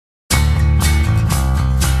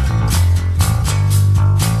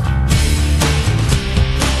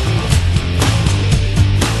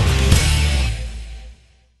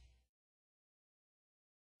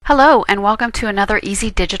Hello and welcome to another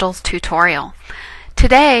Easy Digitals tutorial.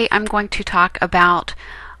 Today I'm going to talk about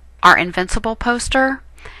our Invincible poster,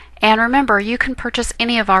 and remember you can purchase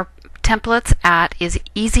any of our templates at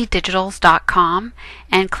easydigitals.com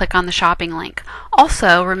and click on the shopping link.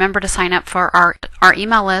 Also remember to sign up for our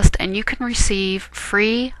email list and you can receive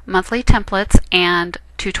free monthly templates and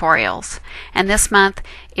tutorials. And this month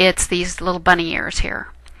it's these little bunny ears here.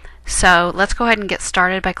 So let's go ahead and get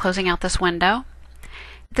started by closing out this window.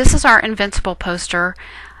 This is our Invincible poster.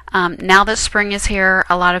 Now that spring is here,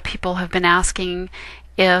 a lot of people have been asking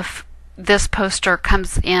if this poster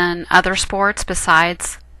comes in other sports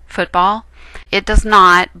besides football. It does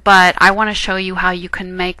not, but I want to show you how you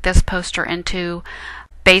can make this poster into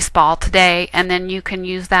baseball today, and then you can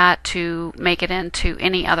use that to make it into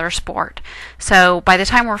any other sport. So by the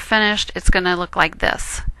time we're finished, it's going to look like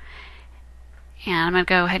this. And I'm going to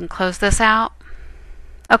go ahead and close this out.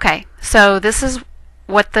 Okay, so this is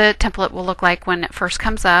what the template will look like when it first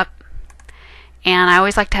comes up. And I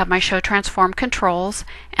always like to have my Show Transform controls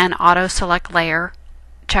and Auto Select Layer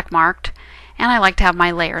checkmarked. And I like to have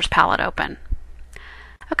my Layers palette open.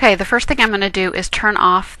 Okay, the first thing I'm going to do is turn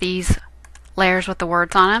off these layers with the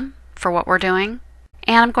words on them for what we're doing.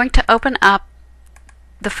 And I'm going to open up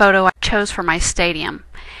the photo I chose for my stadium.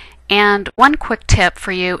 And one quick tip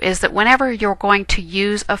for you is that whenever you're going to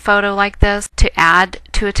use a photo like this to add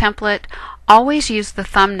to a template, always use the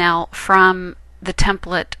thumbnail from the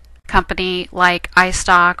template company like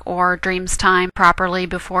iStock or Dreamstime properly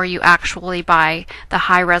before you actually buy the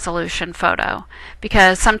high resolution photo,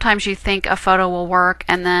 because sometimes you think a photo will work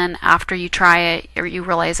and then after you try it you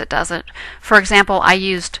realize it doesn't. For example, I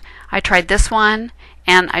tried this one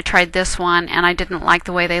and I tried this one and I didn't like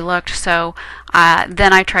the way they looked, so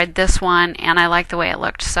then I tried this one and I liked the way it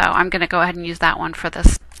looked, so I'm going to go ahead and use that one for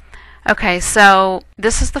this. Okay, so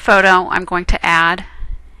this is the photo I'm going to add,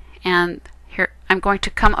 and here I'm going to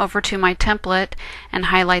come over to my template and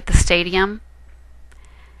highlight the stadium,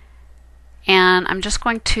 and I'm just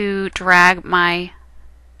going to drag my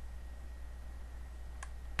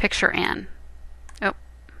picture in. I'm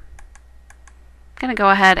going to go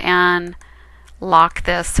ahead and lock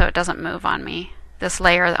this so it doesn't move on me, this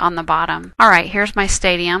layer on the bottom. Alright, here's my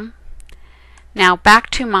stadium. Now back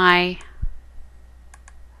to my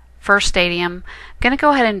first stadium. I'm going to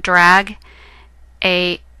go ahead and drag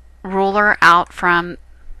a ruler out from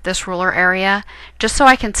this ruler area just so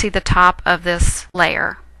I can see the top of this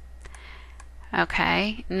layer.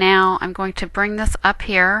 Okay, now I'm going to bring this up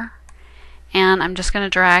here and I'm just going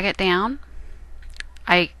to drag it down.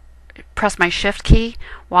 I press my shift key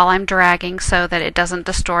while I'm dragging so that it doesn't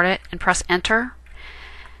distort it and press enter.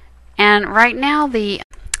 And right now the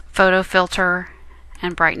photo filter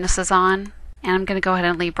and brightness is on. And I'm going to go ahead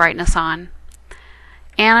and leave brightness on.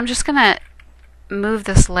 And I'm just going to move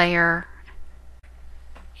this layer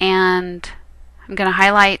and I'm going to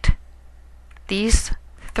highlight these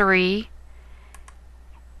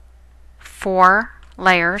 4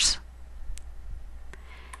 layers.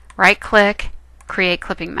 Right click, create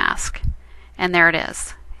clipping mask. And there it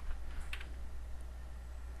is.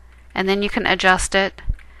 And then you can adjust it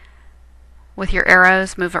with your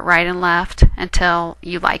arrows, move it right and left until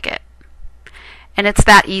you like it. And it's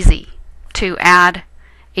that easy to add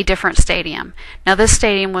a different stadium. Now this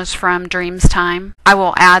stadium was from Dreamstime. I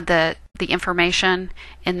will add the information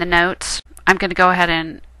in the notes. I'm going to go ahead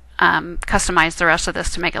and customize the rest of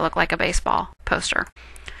this to make it look like a baseball poster.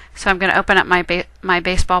 So I'm going to open up my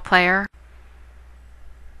baseball player,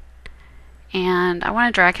 and I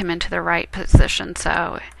want to drag him into the right position.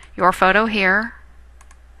 So your photo here,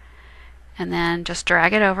 and then just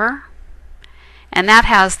drag it over, and that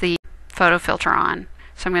has the photo filter on,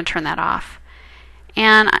 so I'm going to turn that off.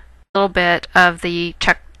 And a little bit of the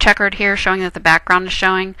checkered here showing that the background is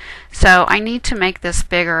showing, so I need to make this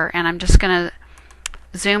bigger, and I'm just going to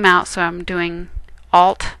zoom out, so I'm doing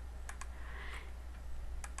Alt,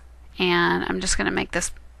 and I'm just going to make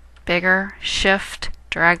this bigger. Shift,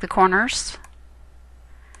 drag the corners,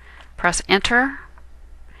 press enter,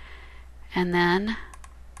 and then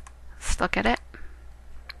let's look at it.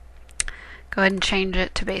 Go ahead and change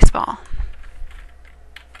it to baseball.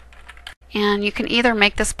 And you can either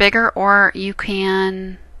make this bigger or you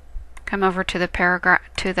can come over to the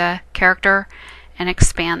character and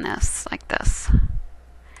expand this like this.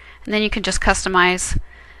 And then you can just customize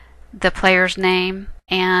the player's name,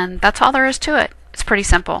 and that's all there is to it. It's pretty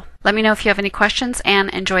simple. Let me know if you have any questions and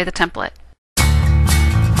enjoy the template.